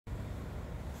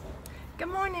Good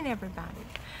morning, everybody.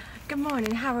 Good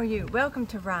morning. How are you? Welcome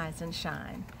to Rise and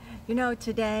Shine. You know,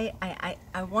 today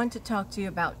I want to talk to you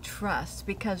about trust,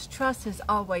 because trust is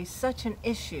always such an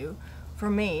issue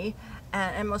for me,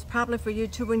 and most probably for you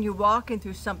too, when you're walking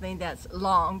through something that's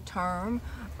long term,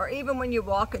 or even when you're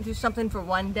walking through something for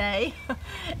one day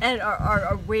and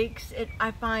or weeks.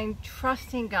 I find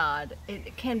trusting God,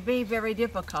 it can be very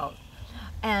difficult,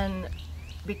 and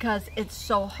because it's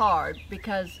so hard,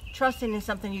 because trusting is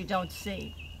something you don't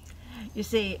see. You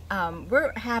see, we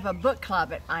have a book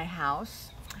club at my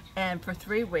house, and for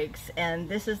 3 weeks, and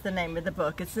this is the name of the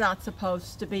book. It's not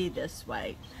supposed to be this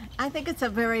way. I think it's a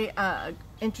very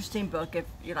interesting book if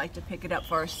you like to pick it up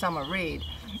for a summer read.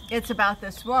 It's about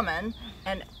this woman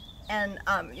and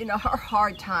you know, her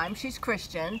hard times. She's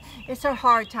Christian. It's her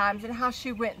hard times and how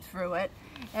she went through it.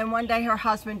 And one day her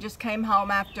husband just came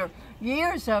home after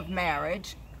years of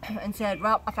marriage and said,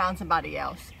 well, I found somebody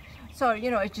else. So,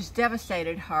 you know, it just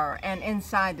devastated her. And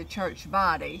inside the church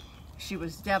body, she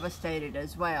was devastated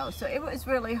as well. So it was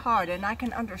really hard, and I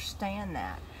can understand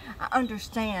that. I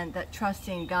understand that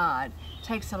trusting God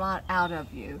takes a lot out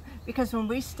of you. Because when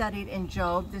we studied in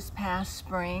Job this past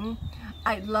spring,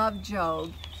 I love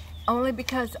Job only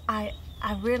because I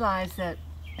realized that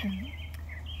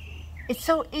it's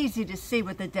so easy to see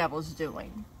what the devil's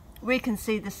doing. We can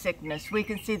see the sickness, we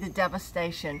can see the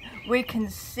devastation, we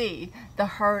can see the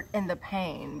hurt and the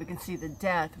pain, we can see the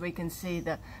death, we can see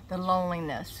the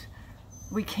loneliness.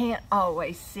 We can't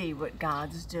always see what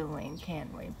God's doing, can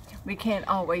we? We can't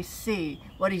always see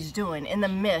what He's doing in the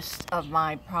midst of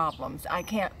my problems. I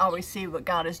can't always see what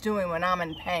God is doing when I'm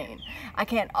in pain. I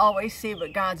can't always see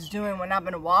what God's doing when I've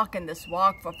been walking this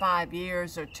walk for 5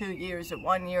 years or 2 years or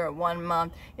 1 year or 1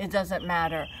 month. It doesn't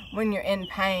matter. When you're in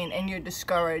pain and you're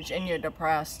discouraged and you're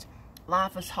depressed,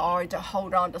 life is hard to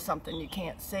hold on to something you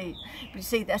can't see. But you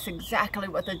see, that's exactly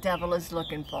what the devil is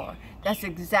looking for. That's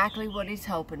exactly what he's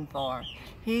hoping for.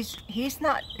 He's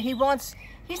not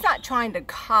trying to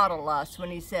coddle us when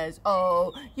he says,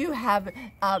 oh, you have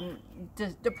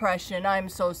depression, I'm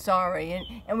so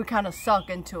sorry. And we kind of suck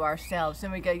into ourselves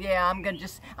and we go, yeah,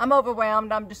 I'm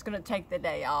overwhelmed, I'm just going to take the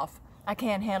day off. I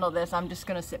can't handle this, I'm just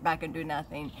going to sit back and do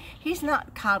nothing. He's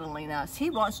not coddling us. He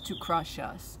wants to crush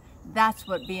us. That's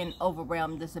what being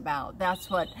overwhelmed is about. That's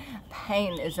what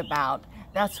pain is about.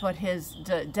 That's what his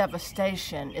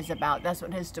devastation is about. That's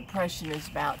what his depression is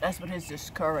about. That's what his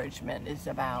discouragement is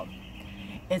about.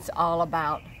 It's all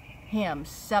about him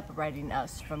separating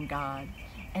us from God.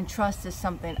 And trust is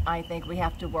something I think we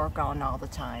have to work on all the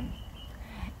time.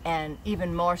 And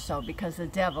even more so because the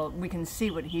devil, we can see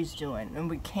what he's doing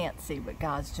and we can't see what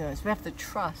God's doing. So we have to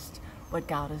trust what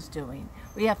God is doing.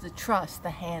 We have to trust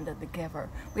the hand of the giver.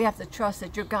 We have to trust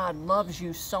that your God loves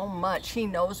you so much. He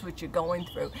knows what you're going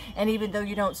through. And even though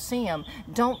you don't see him,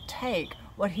 don't take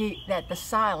the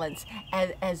silence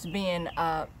as being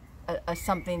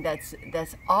something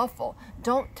that's awful.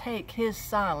 Don't take his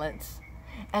silence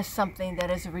as something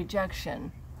that is a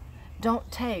rejection.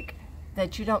 Don't take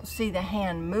that you don't see the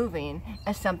hand moving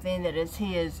as something that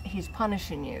he's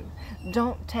punishing you.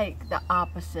 Don't take the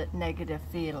opposite negative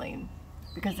feeling,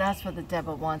 because that's what the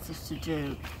devil wants us to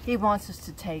do. He wants us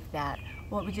to take that.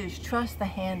 What we do is trust the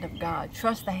hand of God.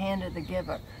 Trust the hand of the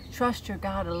giver. Trust your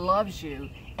God who loves you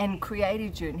and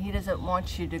created you, and he doesn't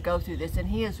want you to go through this, and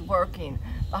he is working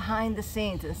behind the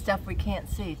scenes and stuff we can't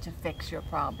see to fix your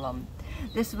problem.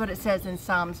 This is what it says in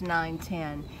Psalms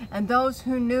 9:10. And those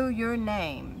who knew your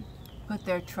name put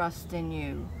their trust in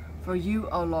you. For you,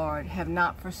 O Lord, have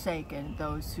not forsaken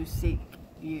those who seek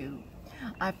you.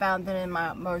 I found that in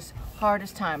my most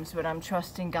hardest times when I'm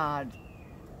trusting God,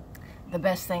 the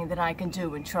best thing that I can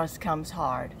do when trust comes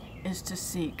hard is to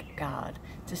seek God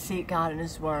in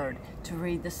his word, to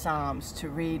read the Psalms, to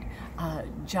read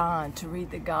John, to read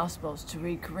the Gospels, to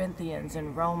read Corinthians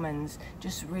and Romans.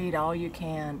 Just read all you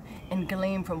can and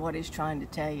glean from what he's trying to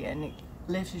tell you, and it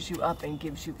lifts you up and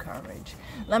gives you courage.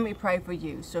 Let me pray for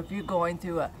you. So if you're going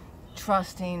through a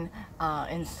trusting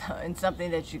in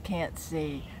something that you can't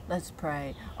see, let's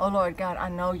pray. Oh Lord God, I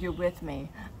know you're with me.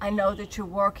 I know that you're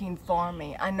working for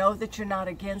me. I know that you're not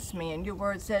against me. And your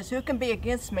word says, who can be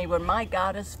against me when my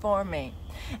God is for me?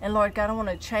 And Lord God, I want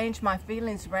to change my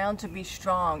feelings around to be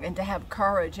strong and to have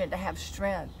courage and to have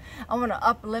strength. I want to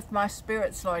uplift my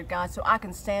spirits, Lord God, so I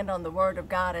can stand on the word of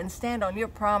God and stand on your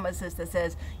promises that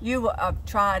says you are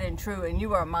tried and true and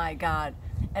you are my God.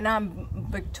 And I'm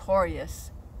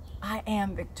victorious. I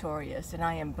am victorious, and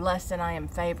I am blessed, and I am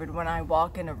favored. When I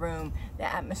walk in a room, the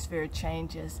atmosphere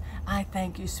changes. I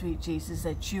thank you, sweet Jesus,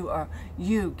 that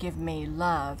you give me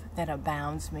love that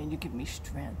abounds me, and you give me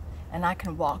strength, and I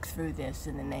can walk through this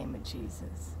in the name of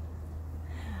Jesus.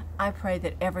 I pray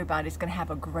that everybody's going to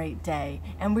have a great day,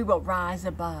 and we will rise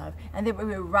above, and that we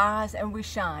will rise and we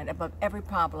shine above every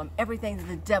problem, everything that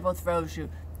the devil throws you.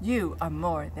 You are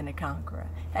more than a conqueror.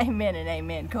 Amen and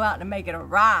amen. Go out and make it a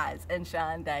rise and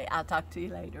shine day. I'll talk to you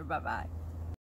later. Bye-bye.